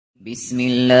بسم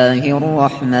الله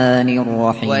الرحمن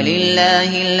الرحيم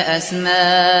ولله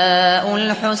الأسماء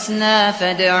الحسنى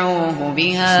فادعوه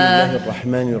بها. بسم الله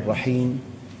الرحمن الرحيم.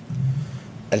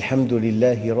 الحمد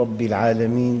لله رب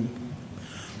العالمين،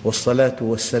 والصلاة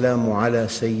والسلام على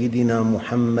سيدنا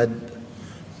محمد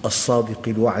الصادق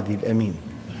الوعد الأمين.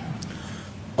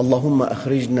 اللهم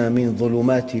أخرجنا من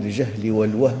ظلمات الجهل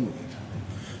والوهم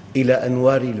إلى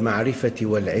أنوار المعرفة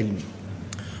والعلم،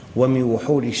 ومن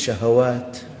وحول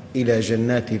الشهوات إلى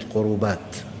جنات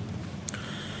القربات.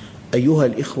 أيها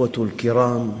الإخوة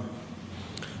الكرام،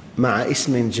 مع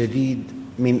اسم جديد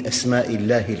من أسماء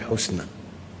الله الحسنى،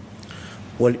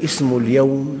 والاسم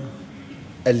اليوم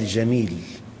الجميل.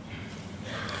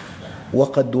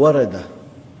 وقد ورد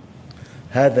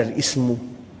هذا الاسم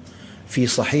في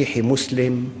صحيح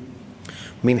مسلم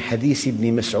من حديث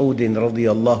ابن مسعود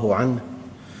رضي الله عنه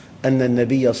أن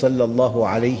النبي صلى الله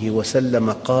عليه وسلم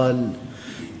قال: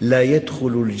 لا يدخل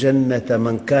الجنة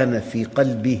من كان في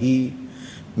قلبه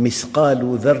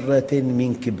مثقال ذرة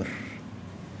من كبر.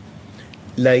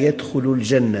 لا يدخل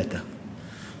الجنة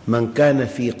من كان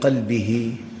في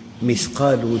قلبه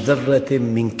مثقال ذرة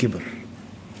من كبر.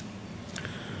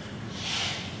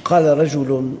 قال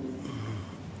رجل: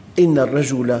 إن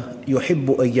الرجل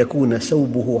يحب أن يكون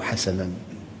ثوبه حسناً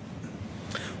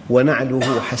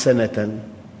ونعله حسنة.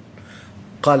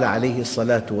 قال عليه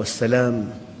الصلاة والسلام: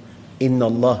 إن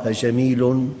الله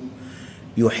جميل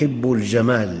يحب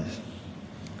الجمال.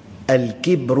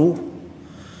 الكبر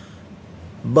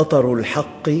بطر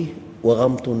الحق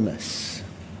وغمط الناس.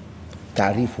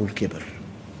 تعريف الكبر.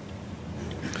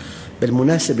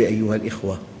 بالمناسبة أيها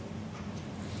الإخوة،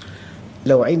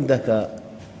 لو عندك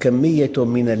كمية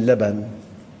من اللبن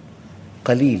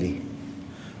قليلة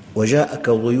وجاءك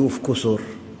ضيوف كثر،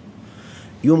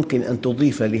 يمكن أن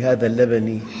تضيف لهذا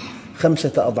اللبن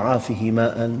 5 أضعافه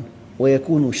ماء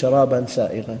ويكون شراباً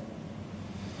سائغاً.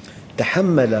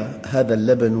 تحمل هذا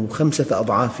اللبن 5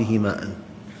 أضعافه ماء،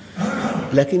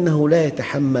 لكنه لا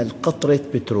يتحمل قطرة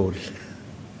بترول.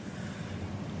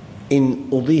 إن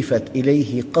أضيفت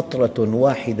إليه قطرة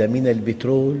واحدة من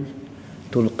البترول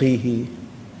تلقيه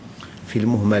في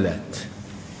المهملات،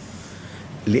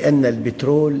 لأن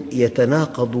البترول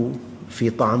يتناقض في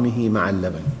طعمه مع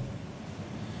اللبن،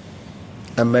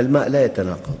 أما الماء لا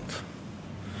يتناقض.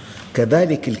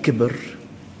 كذلك الكبر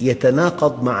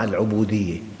يتناقض مع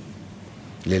العبودية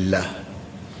لله.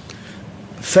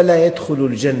 فلا يدخل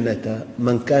الجنة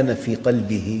من كان في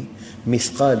قلبه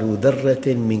مثقال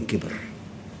ذرة من كبر.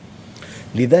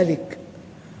 لذلك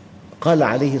قال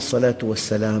عليه الصلاة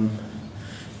والسلام: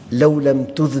 لو لم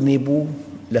تذنبوا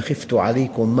لخفت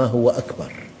عليكم ما هو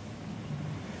أكبر.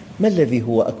 ما الذي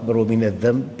هو أكبر من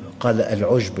الذنب؟ قال: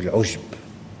 العجب. العجب.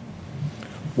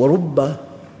 ورب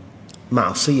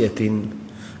معصية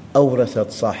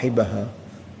أورثت صاحبها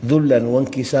ذلاً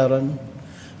وانكساراً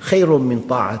خير من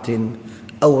طاعة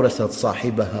أورثت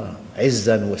صاحبها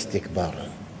عزاً واستكباراً.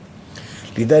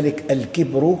 لذلك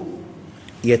الكبر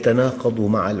يتناقض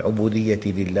مع العبودية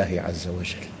لله عز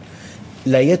وجل.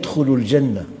 لا يدخل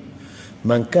الجنة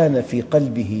من كان في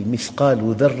قلبه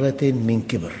مثقال ذرة من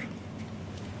كبر.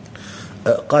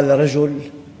 قال رجل: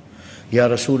 يا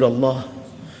رسول الله،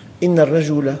 إن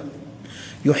الرجل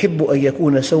يحب أن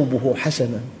يكون ثوبه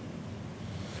حسناً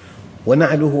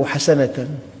ونعله حسنة.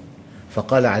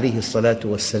 فقال عليه الصلاة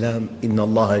والسلام: إن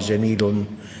الله جميل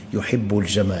يحب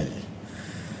الجمال.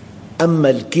 أما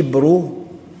الكبر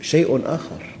شيء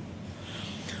آخر.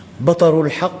 بطر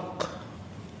الحق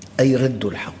أي رد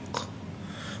الحق،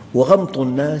 وغمط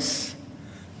الناس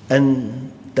أن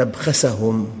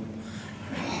تبخسهم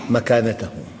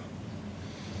مكانتهم،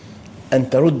 أن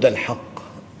ترد الحق،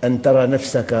 أن ترى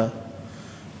نفسك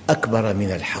أكبر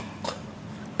من الحق،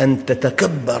 أن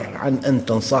تتكبر عن أن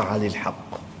تنصاع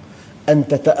للحق، أن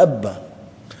تتأبى.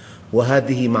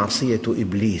 وهذه معصية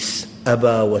إبليس، أبى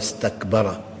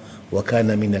واستكبر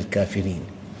وكان من الكافرين.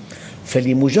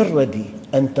 فلمجرد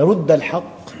أن ترد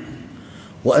الحق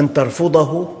وأن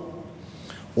ترفضه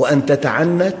وأن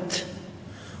تتعنت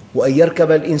وأن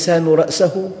يركب الإنسان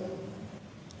رأسه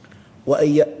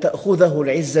وأن تأخذه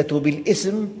العزة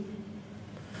بالإثم،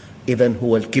 إذن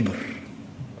هو الكبر.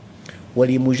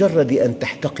 ولمجرد أن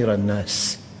تحتقر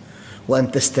الناس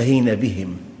وأن تستهين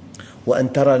بهم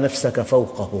وأن ترى نفسك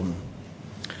فوقهم.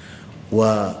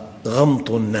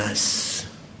 وغمط الناس.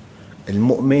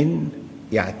 المؤمن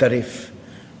يعترف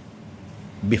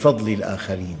بفضل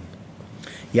الآخرين،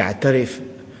 يعترف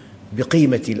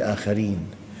بقيمة الآخرين،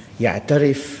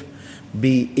 يعترف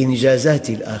بإنجازات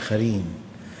الآخرين.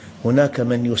 هناك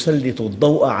من يسلط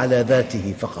الضوء على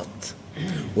ذاته فقط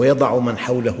ويضع من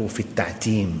حوله في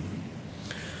التعتيم.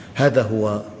 هذا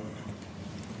هو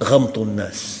غمط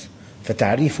الناس.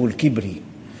 فتعريف الكبر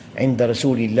عند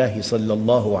رسول الله صلى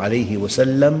الله عليه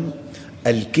وسلم: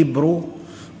 الكبر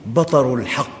بطر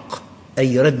الحق،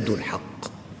 أي رد الحق،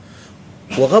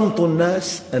 وغمط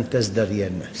الناس أن تزدري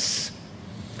الناس.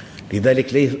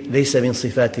 لذلك ليس من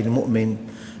صفات المؤمن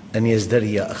أن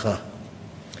يزدري أخاه.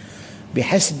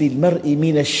 بحسب المرء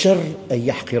من الشر أن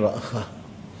يحقر أخاه،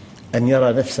 أن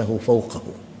يرى نفسه فوقه.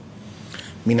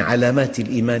 من علامات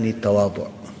الإيمان التواضع.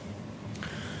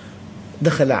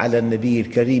 دخل على النبي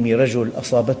الكريم رجل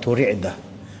أصابته رعدة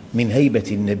من هيبة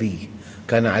النبي،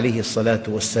 كان عليه الصلاة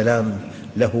والسلام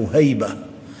له هيبة،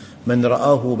 من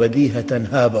رآه بديهة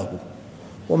هابه،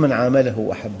 ومن عامله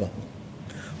أحبه.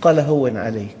 قال: هون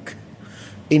عليك،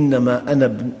 إنما أنا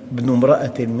ابن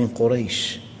امرأة من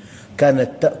قريش كانت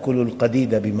تأكل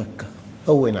القديد بمكة،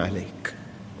 هون عليك.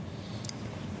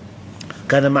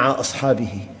 كان مع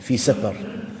أصحابه في سفر،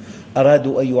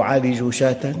 أرادوا أن يعالجوا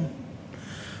شاة،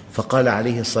 فقال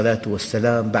عليه الصلاة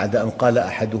والسلام بعد أن قال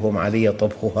أحدهم: علي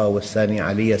طبخها، والثاني: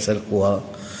 علي سلقها،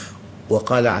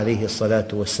 وقال عليه الصلاة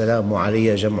والسلام: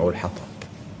 علي جمع الحطب،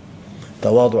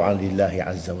 تواضعا لله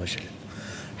عز وجل.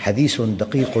 حديث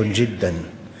دقيق جدا.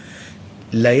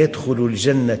 لا يدخل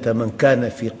الجنة من كان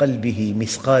في قلبه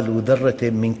مثقال ذرة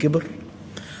من كبر.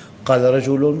 قال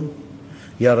رجل: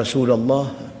 يا رسول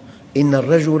الله، إن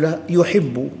الرجل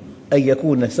يحب أن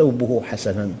يكون ثوبه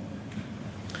حسنا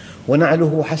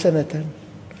ونعله حسنة.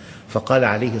 فقال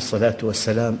عليه الصلاة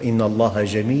والسلام: إن الله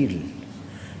جميل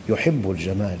يحب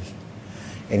الجمال.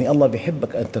 يعني الله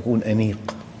يحبك أن تكون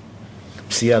أنيق،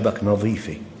 ثيابك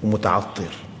نظيفة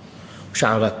ومتعطر،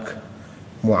 وشعرك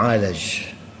معالج،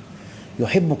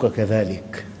 يحبك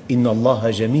كذلك. إن الله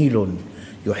جميل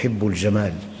يحب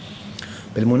الجمال.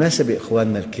 بالمناسبة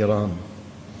إخواننا الكرام،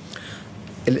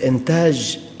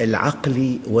 الإنتاج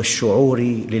العقلي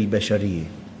والشعوري للبشرية،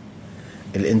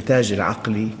 الإنتاج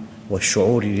العقلي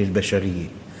والشعوري للبشرية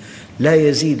لا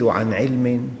يزيد عن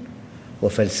علم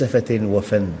وفلسفة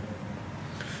وفن.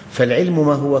 فالعلم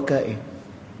ما هو كائن،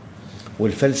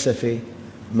 والفلسفة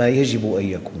ما يجب أن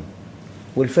يكون،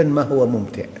 والفن ما هو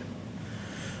ممتع.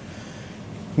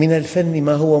 من الفن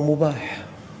ما هو مباح،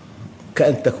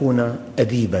 كأن تكون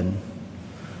أديباً.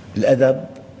 الأدب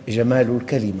جمال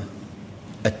الكلمة،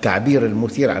 التعبير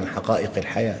المثير عن حقائق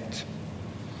الحياة،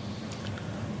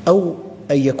 أو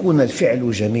أن يكون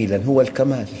الفعل جميلاً هو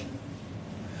الكمال.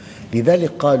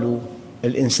 لذلك قالوا: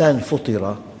 الإنسان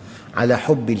فطر على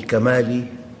حب الكمال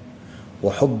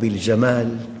وحب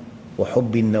الجمال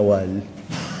وحب النوال.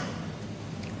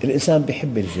 الإنسان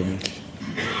يحب الجميل،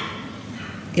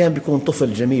 يعني يكون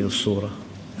طفل جميل الصورة،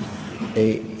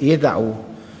 يدع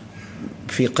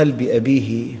في قلب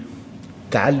أبيه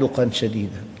تعلقاً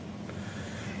شديداً،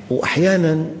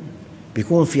 وأحياناً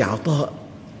يكون في عطاء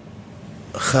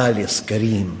خالص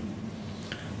كريم،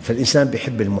 فالإنسان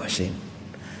يحب المحسن.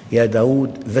 يا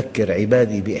داود ذكر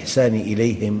عبادي بإحساني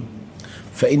إليهم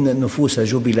فإن النفوس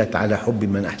جبلت على حب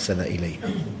من أحسن إليها.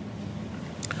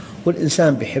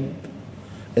 والإنسان يحب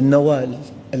النوال،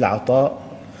 العطاء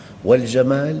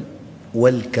والجمال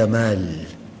والكمال،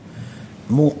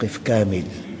 موقف كامل،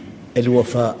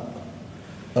 الوفاء،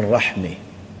 الرحمة،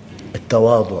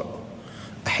 التواضع.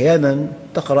 أحياناً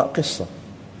تقرأ قصة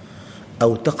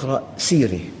أو تقرأ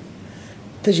سيرة،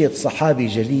 تجد صحابي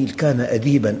جليل كان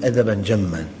أديباً أدباً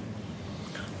جماً.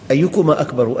 أيكما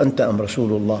أكبر، أنت أم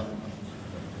رسول الله؟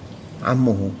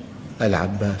 عمه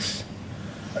العباس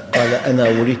قال: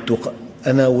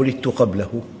 أنا ولدت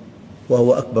قبله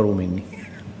وهو أكبر مني،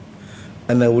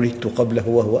 أنا ولدت قبله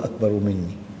وهو أكبر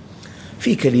مني.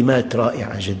 في كلمات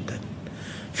رائعة جداً،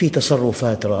 في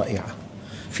تصرفات رائعة،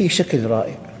 في شكل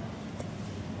رائع.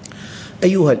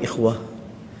 أيها الإخوة،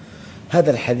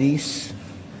 هذا الحديث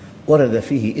ورد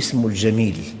فيه اسم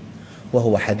الجميل،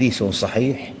 وهو حديث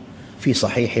صحيح في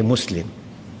صحيح مسلم.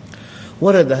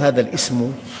 ورد هذا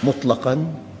الاسم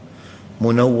مطلقاً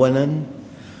منوناً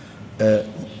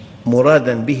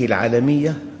مراداً به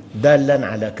العالمية دالاً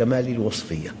على كمال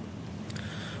الوصفية.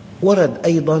 ورد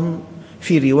أيضاً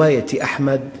في رواية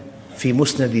أحمد في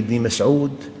مسند ابن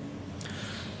مسعود،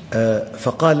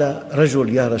 فقال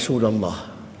رجل: يا رسول الله،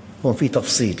 هون في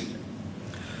تفصيل،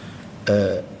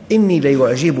 إني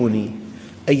ليعجبني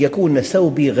أن يكون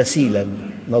ثوبي غسيلاً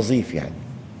نظيف يعني،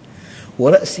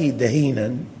 ورأسي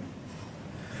دهيناً،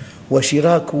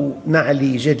 وشراك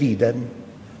نعلي جديداً،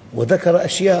 وذكر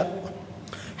أشياء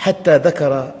حتى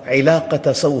ذكر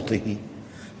علاقة صوته.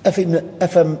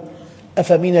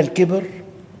 أفمن الكبر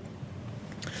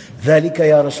ذلك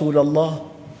يا رسول الله؟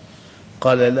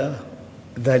 قال: لا،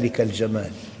 ذلك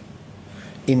الجمال.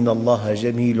 إن الله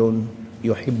جميل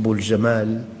يحب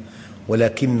الجمال،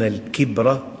 ولكن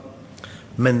الكبر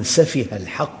من سفه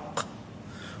الحق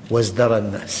وازدرى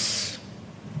الناس.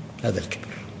 هذا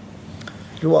الكبر.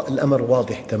 الأمر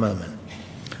واضح تماما.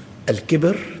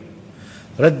 الكبر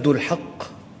رد الحق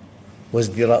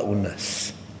وازدراء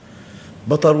الناس،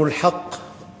 بطر الحق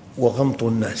وغمط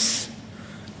الناس.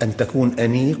 أن تكون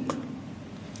أنيق،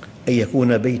 أن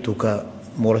يكون بيتك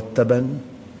مرتبا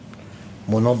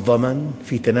منظما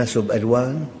في تناسب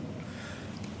ألوان،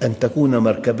 أن تكون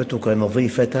مركبتك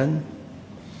نظيفة،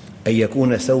 أن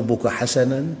يكون ثوبك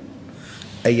حسنا،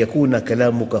 أن يكون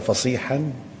كلامك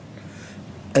فصيحا،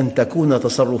 أن تكون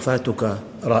تصرفاتك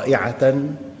رائعة.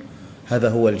 هذا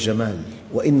هو الجمال،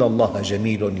 وإن الله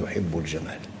جميل يحب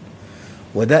الجمال.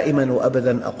 ودائما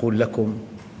وأبدا أقول لكم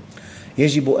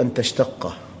يجب أن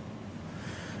تشتق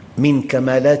من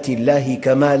كمالات الله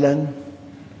كمالا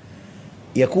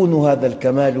يكون هذا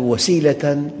الكمال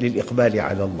وسيلة للإقبال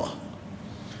على الله.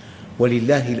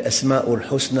 ولله الأسماء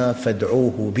الحسنى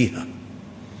فادعوه بها،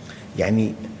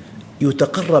 يعني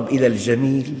يتقرب إلى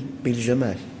الجميل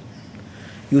بالجمال،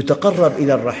 يتقرب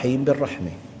إلى الرحيم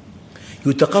بالرحمة،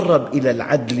 يتقرب إلى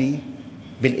العدل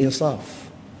بالإنصاف،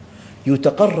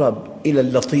 يتقرب إلى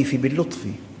اللطيف باللطف،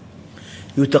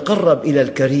 يتقرب إلى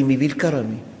الكريم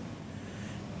بالكرم.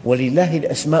 ولله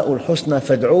الأسماء الحسنى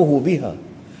فادعوه بها،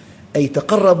 أي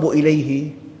تقربوا إليه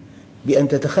بأن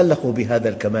تتخلقوا بهذا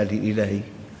الكمال الإلهي.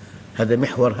 هذا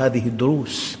محور هذه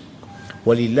الدروس.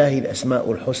 ولله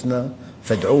الأسماء الحسنى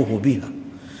فادعوه بها.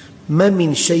 ما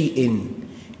من شيء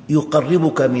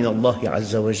يقربك من الله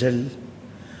عز وجل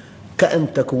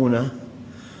كأن تكون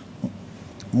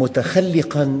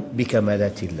متخلقا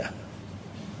بكمالات الله.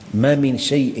 ما من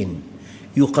شيء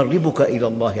يقربك إلى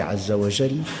الله عز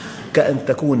وجل كأن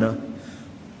تكون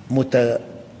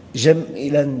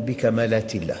متجملا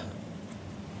بكمالات الله.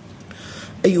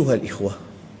 أيها الإخوة،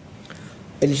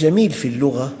 الجميل في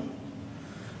اللغة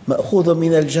مأخوذ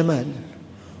من الجمال،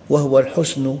 وهو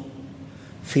الحسن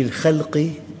في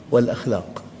الخلق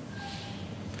والأخلاق.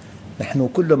 نحن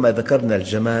كلما ذكرنا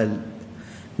الجمال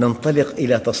ننطلق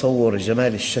إلى تصور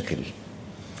جمال الشكل،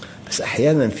 بس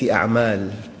أحياناً في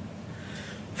أعمال،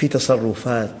 في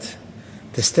تصرفات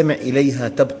تستمع إليها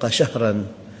تبقى شهراً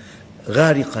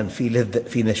غارقاً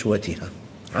في نشوتها.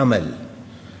 عمل،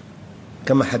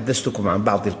 كما حدثتكم عن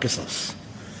بعض القصص،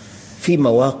 في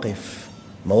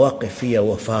مواقف فيها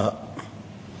وفاء،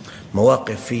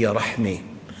 مواقف فيها رحمة،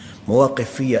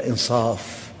 مواقف فيها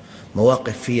إنصاف،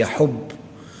 مواقف فيها حب.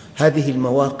 هذه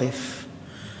المواقف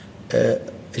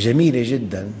جميلة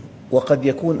جداً، وقد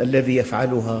يكون الذي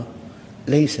يفعلها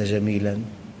ليس جميلاً.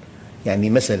 يعني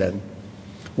مثلاً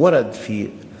ورد في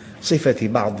صفة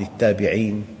بعض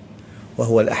التابعين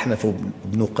وهو الأحنف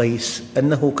بن قيس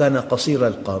أنه كان قصير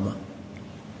القامة،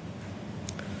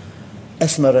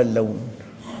 أسمر اللون،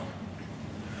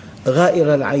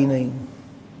 غائر العينين،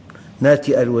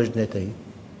 ناتئ الوجنتين،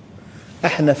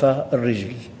 أحنف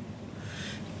الرجل،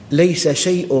 ليس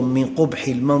شيء من قبح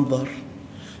المنظر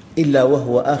إلا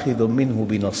وهو آخذ منه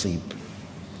بنصيب،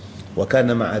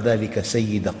 وكان مع ذلك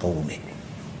سيد قومه.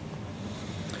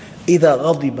 إذا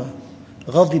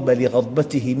غضب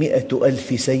لغضبته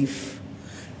 100,000 سيف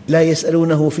لا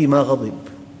يسألونه فيما غضب.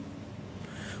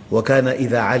 وكان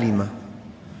إذا علم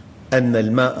أن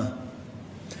الماء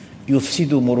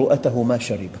يفسد مروءته ما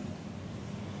شرب.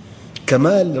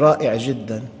 كمال رائع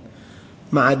جداً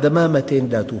مع دمامة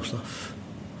لا توصف.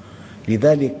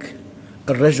 لذلك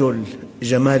الرجل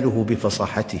جماله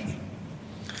بفصاحته،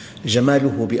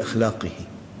 جماله بأخلاقه،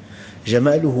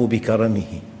 جماله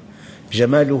بكرمه،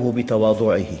 جماله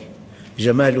بتواضعه،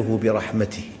 جماله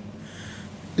برحمته.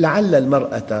 لعل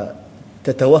المرأة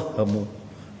تتوهم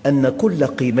أن كل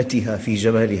قيمتها في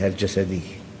جمالها الجسدي،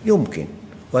 يمكن،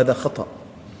 وهذا خطأ.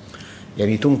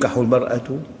 يعني تنكح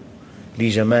المرأة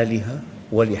لجمالها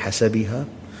ولحسبها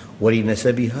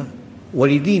ولنسبها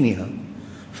ولدينها،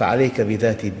 فعليك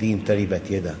بذات الدين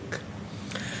تربت يداك.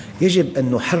 يجب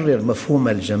أن نحرر مفهوم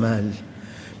الجمال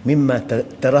مما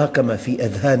تراكم في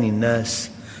أذهان الناس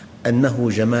أنه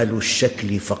جمال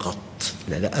الشكل فقط.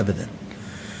 لا أبداً.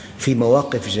 في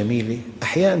مواقف جميلة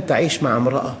أحياناً تعيش مع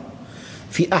امرأة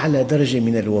في أعلى درجة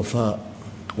من الوفاء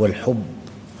والحب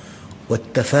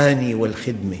والتفاني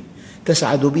والخدمة،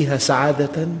 تسعد بها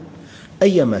سعادة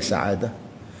أيما سعادة.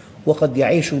 وقد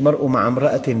يعيش المرء مع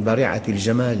امرأة بارعة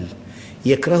الجمال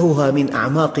يكرهها من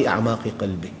أعماق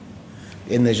قلبه،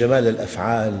 لأن جمال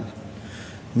الأفعال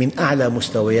من أعلى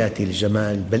مستويات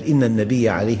الجمال. بل إن النبي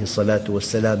عليه الصلاة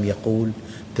والسلام يقول: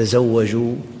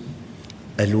 تزوجوا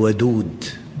الودود.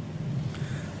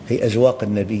 هي أذواق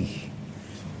النبي: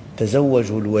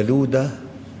 تزوجوا الولود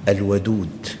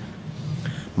الودود.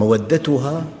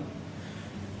 مودتها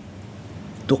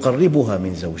تقربها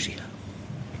من زوجها.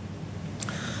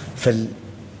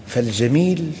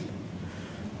 فالجميل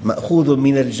مأخوذ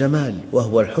من الجمال،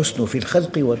 وهو الحسن في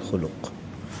الخلق والخلق،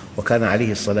 وكان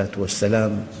عليه الصلاة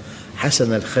والسلام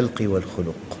حسن الخلق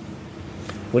والخلق.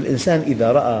 والإنسان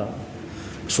إذا رأى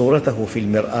صورته في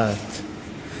المرآة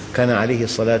كان عليه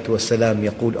الصلاة والسلام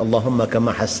يقول: اللهم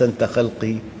كما حسنت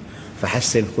خلقي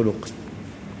فحسن خلقي.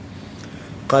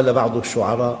 قال بعض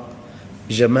الشعراء: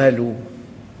 جمال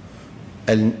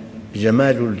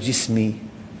الجسم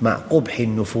مع قبح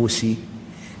النفوس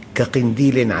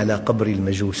كقنديل على قبر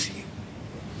المجوس.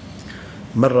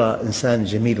 مرة إنسان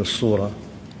جميل الصورة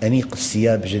أنيق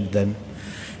الثياب جدا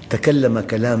تكلم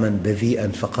كلاما بذيئا،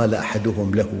 فقال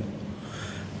أحدهم له: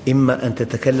 إما أن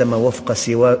تتكلم وفق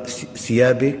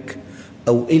ثيابك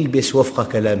أو البس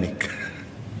وفق كلامك.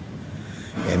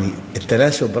 يعني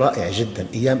التناسب رائع جدا.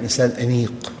 أيام إنسان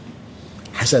أنيق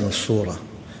حسن الصورة،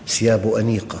 ثيابه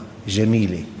أنيقة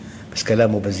جميلة، بس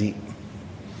كلامه بذيء.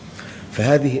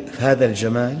 فهذا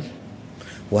الجمال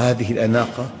وهذه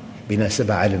الأناقة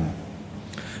بيناسبها علم،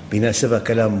 بيناسبها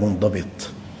كلام منضبط.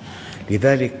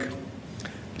 لذلك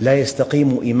لا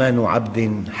يستقيم إيمان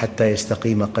عبد حتى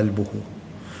يستقيم قلبه،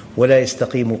 ولا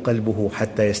يستقيم قلبه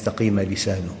حتى يستقيم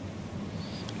لسانه.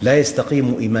 لا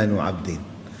يستقيم إيمان عبد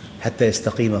حتى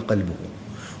يستقيم قلبه،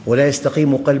 ولا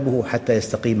يستقيم قلبه حتى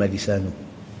يستقيم لسانه.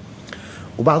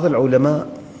 وبعض العلماء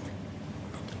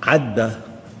عد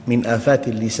من آفات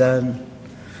اللسان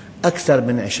أكثر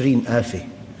من 20 آفة،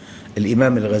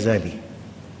 الإمام الغزالي.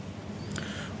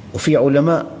 وفي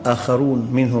علماء آخرون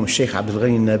منهم الشيخ عبد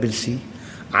الغني النابلسي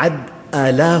عد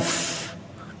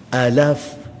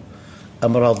آلاف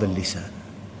أمراض اللسان.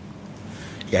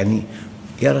 يعني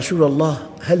يا رسول الله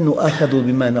هل نؤاخذ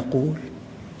بما نقول؟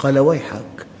 قال: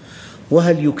 ويحك،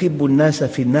 وهل يكب الناس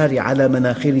في النار على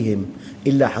مناخرهم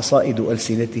إلا حصائد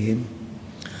ألسنتهم؟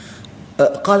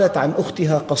 قالت عن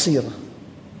أختها قصيرة،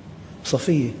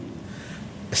 صفية.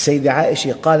 السيدة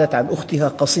عائشة قالت عن أختها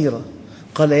قصيرة،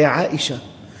 قال: يا عائشة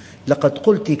لقد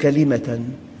قلت كلمة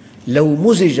لو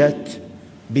مزجت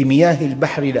بمياه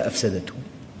البحر لأفسدته.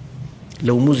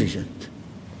 لو مزجت.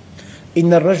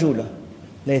 إن الرجل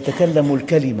ليتكلم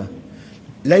الكلمة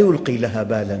لا يلقي لها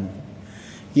بالا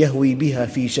يهوي بها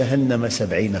في جهنم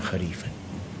 70 خريفا.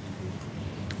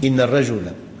 إن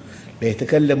الرجل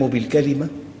ليتكلم بالكلمة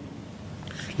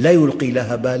لا يلقي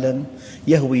لها بالا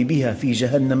يهوي بها في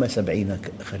جهنم 70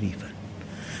 خريفا.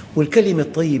 والكلمة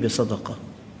الطيبة صدقة،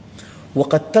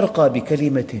 وقد ترقى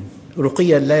بكلمة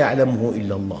رقيا لا يعلمه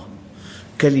إلا الله،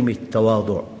 كلمة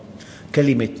تواضع،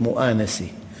 كلمة مؤانسة،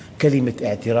 كلمة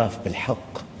اعتراف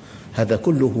بالحق، هذا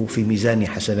كله في ميزان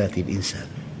حسنات الإنسان.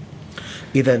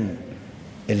 إذن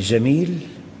الجميل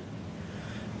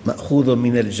مأخوذ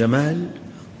من الجمال،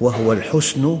 وهو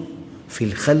الحسن في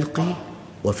الخلق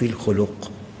وفي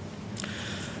الخلق.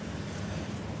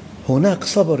 هناك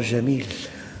صبر جميل،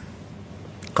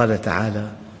 قال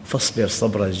تعالى: فاصبر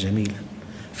صبرا جميلا.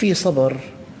 في صبر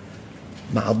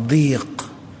مع الضيق،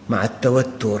 مع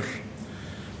التوتر،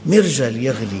 مرجل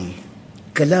يغلي،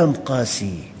 كلام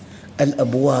قاسي،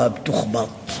 الأبواب تخبط،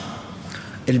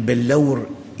 البلور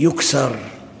يكسر،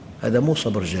 هذا مو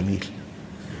صبر جميل.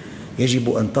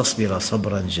 يجب أن تصبر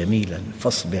صبرا جميلا،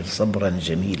 فاصبر صبرا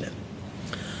جميلا.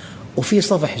 وفي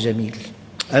صفح جميل: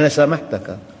 أنا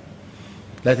سامحتك،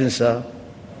 لا تنسى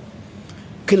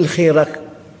كل خيرك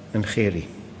من خيري،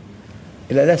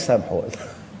 إلا لا تسامحه،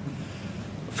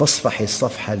 فاصفح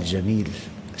الصفح الجميل.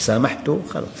 سامحته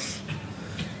خلاص،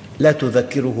 لا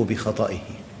تذكره بخطئه.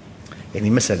 يعني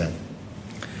مثلا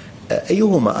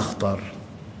أيهما أخطر،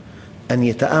 أن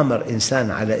يتآمر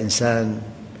إنسان على إنسان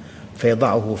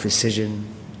فيضعه في السجن،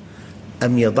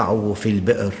 أم يضعه في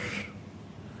البئر؟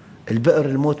 البئر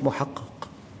الموت محقق.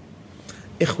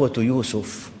 إخوة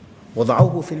يوسف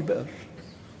وضعوه في البئر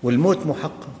والموت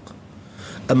محقق.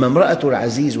 أما امرأة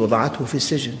العزيز وضعته في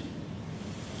السجن.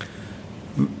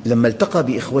 لما التقى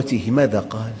بإخوته ماذا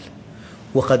قال؟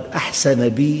 وقد أحسن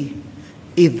بي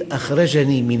إذ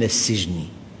أخرجني من السجن.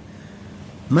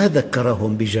 ما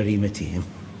ذكرهم بجريمتهم.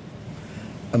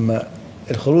 أما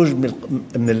الخروج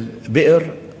من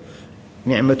البئر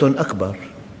نعمة أكبر،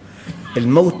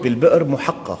 الموت بالبئر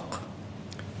محقق،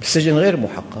 بالسجن غير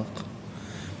محقق.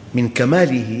 من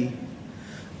كماله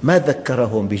ما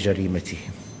ذكرهم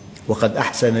بجريمتهم، وقد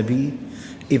أحسن بي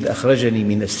إذ أخرجني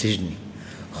من السجن.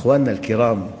 أخواننا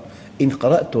الكرام، إن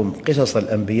قرأتم قصص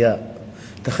الأنبياء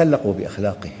تخلقوا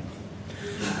بأخلاقهم.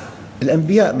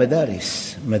 الأنبياء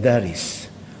مدارس،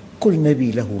 كل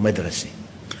نبي له مدرسة،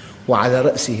 وعلى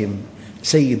رأسهم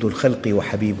سيد الخلق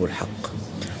وحبيب الحق.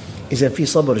 إذن في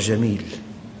صبر جميل،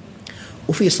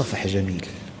 وفي صفح جميل،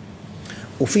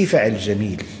 وفي فعل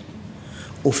جميل،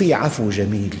 وفي عفو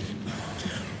جميل،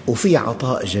 وفي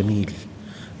عطاء جميل.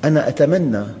 أنا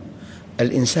أتمنى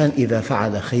الإنسان إذا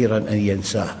فعل خيراً أن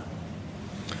ينساه،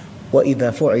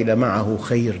 وإذا فعل معه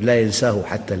خير لا ينساه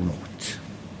حتى الموت.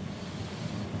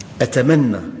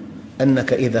 أتمنى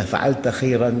أنك إذا فعلت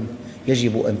خيراً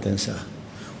يجب أن تنساه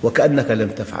وكأنك لم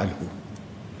تفعله.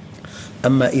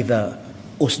 أما إذا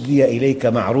أسدي إليك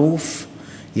معروف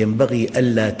ينبغي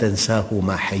ألا تنساه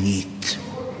ما حييت.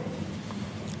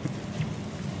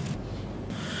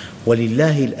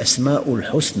 ولله الأسماء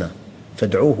الحسنى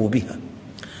فادعوه بها.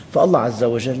 فالله عز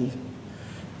وجل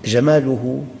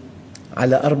جماله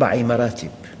على 4 مراتب: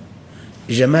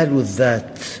 جمال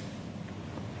الذات،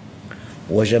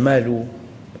 وجمال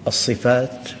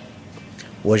الصفات،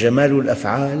 وجمال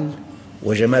الأفعال،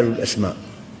 وجمال الأسماء.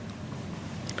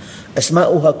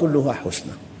 أسماؤها كلها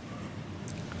حسنى،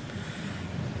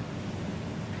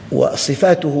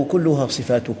 وصفاته كلها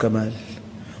صفات كمال،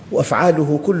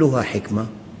 وأفعاله كلها حكمة.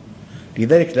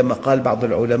 لذلك لما قال بعض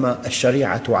العلماء: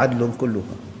 الشريعة عدل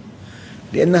كلها،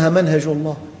 لأنها منهج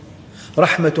الله،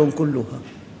 رحمة كلها،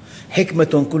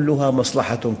 حكمة كلها،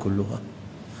 مصلحة كلها.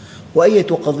 وأية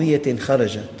قضية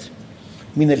خرجت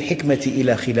من الحكمة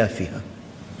إلى خلافها،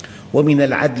 ومن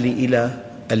العدل إلى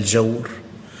الجور،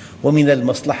 ومن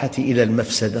المصلحة إلى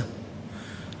المفسدة،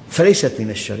 فليست من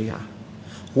الشريعة،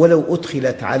 ولو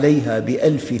أدخلت عليها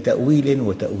ب1000 تأويل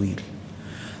وتأويل.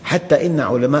 حتى إن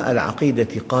علماء العقيدة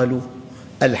قالوا: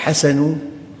 الحسن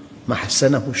ما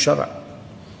حسنه الشرع،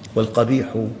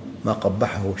 والقبيح ما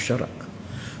قبحه الشرع.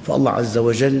 فالله عز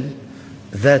وجل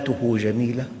ذاته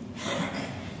جميلة،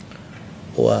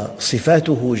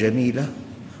 وصفاته جميلة،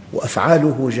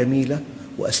 وأفعاله جميلة،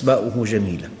 وأسماؤه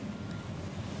جميلة.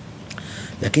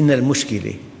 لكن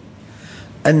المشكلة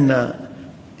أن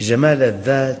جمال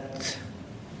الذات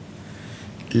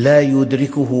لا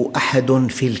يدركه أحد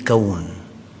في الكون،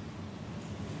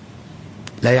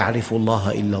 لا يعرف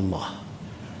الله إلا الله.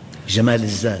 جمال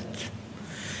الذات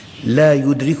لا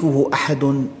يدركه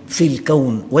أحد في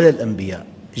الكون ولا الأنبياء،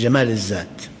 جمال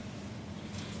الذات.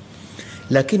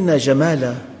 لكن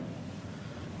جمال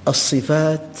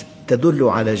الصفات تدل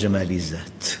على جمال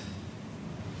الذات،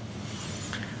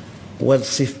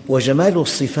 وجمال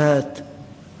الصفات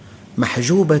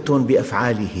محجوبة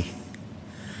بأفعاله،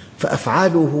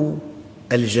 فأفعاله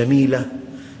الجميلة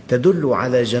تدل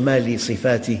على جمال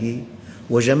صفاته،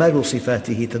 وجمال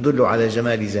صفاته تدل على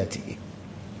جمال ذاته.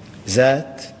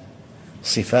 ذات،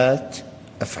 صفات،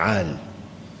 أفعال.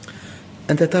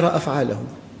 أنت ترى أفعاله،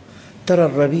 ترى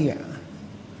الربيع،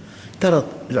 ترى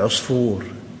العصفور،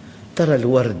 ترى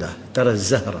الوردة، ترى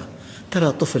الزهرة،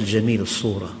 ترى طفل جميل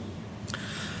الصورة.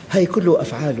 هذه كله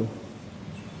أفعاله.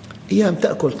 أيام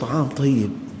تأكل طعام طيب،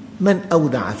 من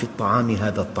أودع في الطعام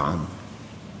هذا الطعام؟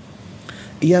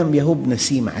 أيام يهب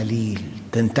نسيم عليل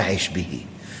تنتعش به،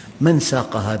 من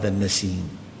ساق هذا النسيم؟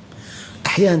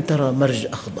 أحيانا ترى مرج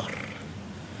أخضر،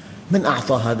 من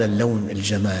أعطى هذا اللون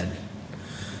الجمال؟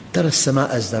 ترى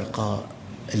السماء الزرقاء،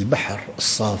 البحر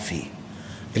الصافي،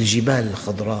 الجبال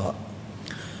الخضراء،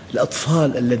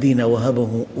 الأطفال الذين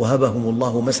وهبهم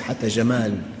الله مسحة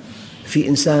جمال. في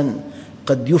إنسان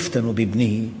قد يفتن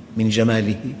بابنه من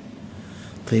جماله.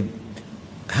 طيب،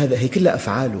 هي كلها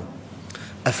أفعاله.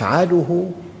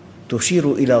 أفعاله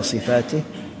تشير إلى صفاته،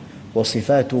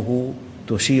 وصفاته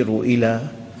تشير إلى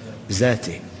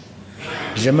ذاته.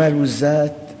 جمال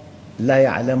الذات لا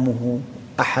يعلمه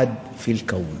أحد في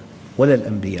الكون ولا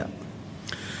الأنبياء.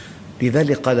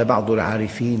 لذلك قال بعض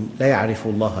العارفين: لا يعرف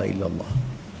الله إلا الله.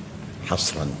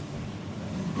 حصراً.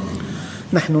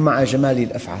 نحن مع جمال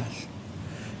الأفعال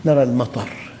نرى المطر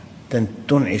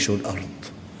تنعش الأرض،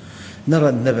 نرى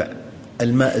النبع،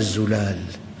 الماء الزلال،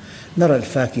 نرى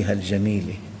الفاكهة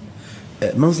الجميلة.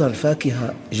 منظر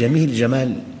الفاكهة جميل،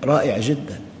 جمال رائع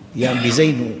جداً. يعني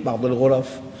بيزينوا بعض الغرف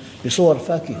بصور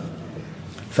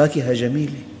فاكهة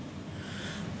جميلة،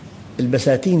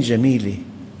 البساتين جميلة،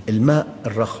 الماء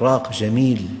الرخراق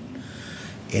جميل.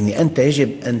 يعني أنت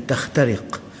يجب أن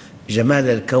تخترق جمال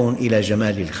الكون إلى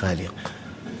جمال الخالق.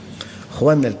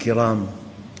 أخواننا الكرام،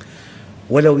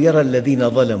 ولو يرى الذين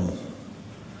ظلموا،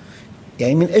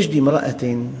 يعني من أجل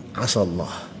امرأة عصى الله،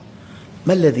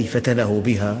 ما الذي فتنه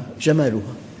بها؟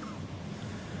 جمالها.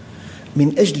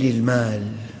 من أجل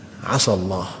المال عصى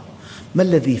الله، ما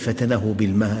الذي فتنه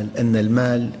بالمال؟ أن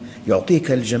المال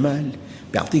يعطيك الجمال،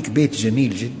 يعطيك بيت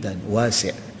جميل جدا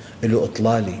واسع له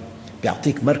إطلالة،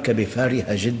 يعطيك مركبة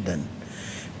فارهة جدا،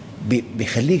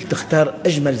 بيخليك تختار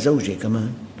أجمل زوجة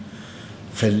كمان.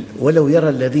 ولو يرى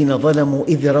الذين ظلموا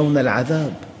إذ يرون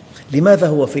العذاب. لماذا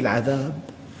هو في العذاب؟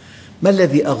 ما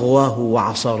الذي أغواه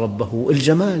وعصى ربه؟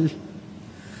 الجمال.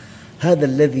 هذا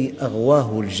الذي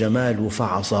أغواه الجمال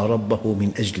فعصى ربه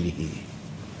من أجله.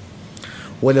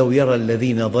 ولو يرى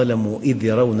الذين ظلموا إذ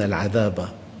يرون العذاب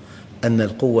أن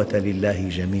القوة لله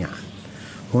جميعا.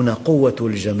 هنا قوة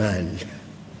الجمال،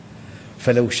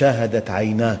 فلو شاهدت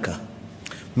عيناك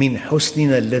من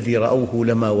حسننا الذي رأوه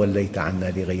لما وليت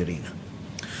عنا لغيرنا،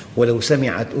 ولو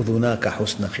سمعت أذناك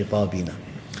حسن خطابنا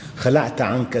خلعت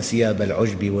عنك ثياب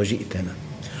العجب وجئتنا،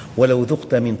 ولو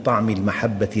ذقت من طعم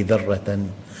المحبة ذرة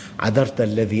عذرت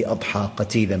الذي أضحى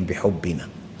قتيلا بحبنا،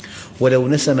 ولو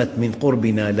نسمت من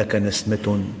قربنا لك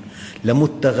نسمة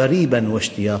لمت غريبا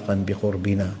واشتياقا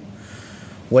بقربنا،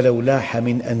 ولو لاح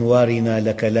من أنوارنا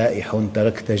لك لائح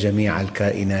تركت جميع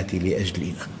الكائنات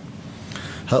لأجلنا.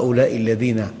 هؤلاء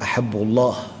الذين أحبوا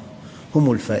الله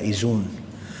هم الفائزون،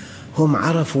 هم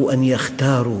عرفوا أن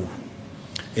يختاروا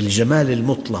الجمال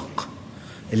المطلق،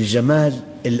 الجمال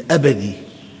الأبدي.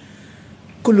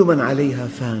 كل من عليها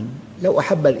فان. لو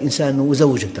أحب الإنسان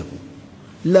زوجته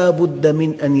لا بد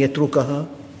من أن يتركها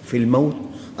في الموت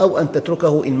أو أن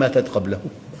تتركه إن ماتت قبله،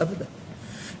 أبدا،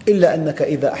 إلا أنك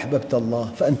إذا أحببت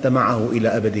الله فأنت معه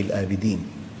إلى أبد الآبدين.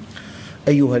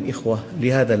 أيها الإخوة،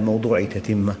 لهذا الموضوع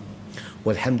تتمة،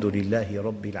 والحمد لله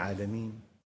رب العالمين.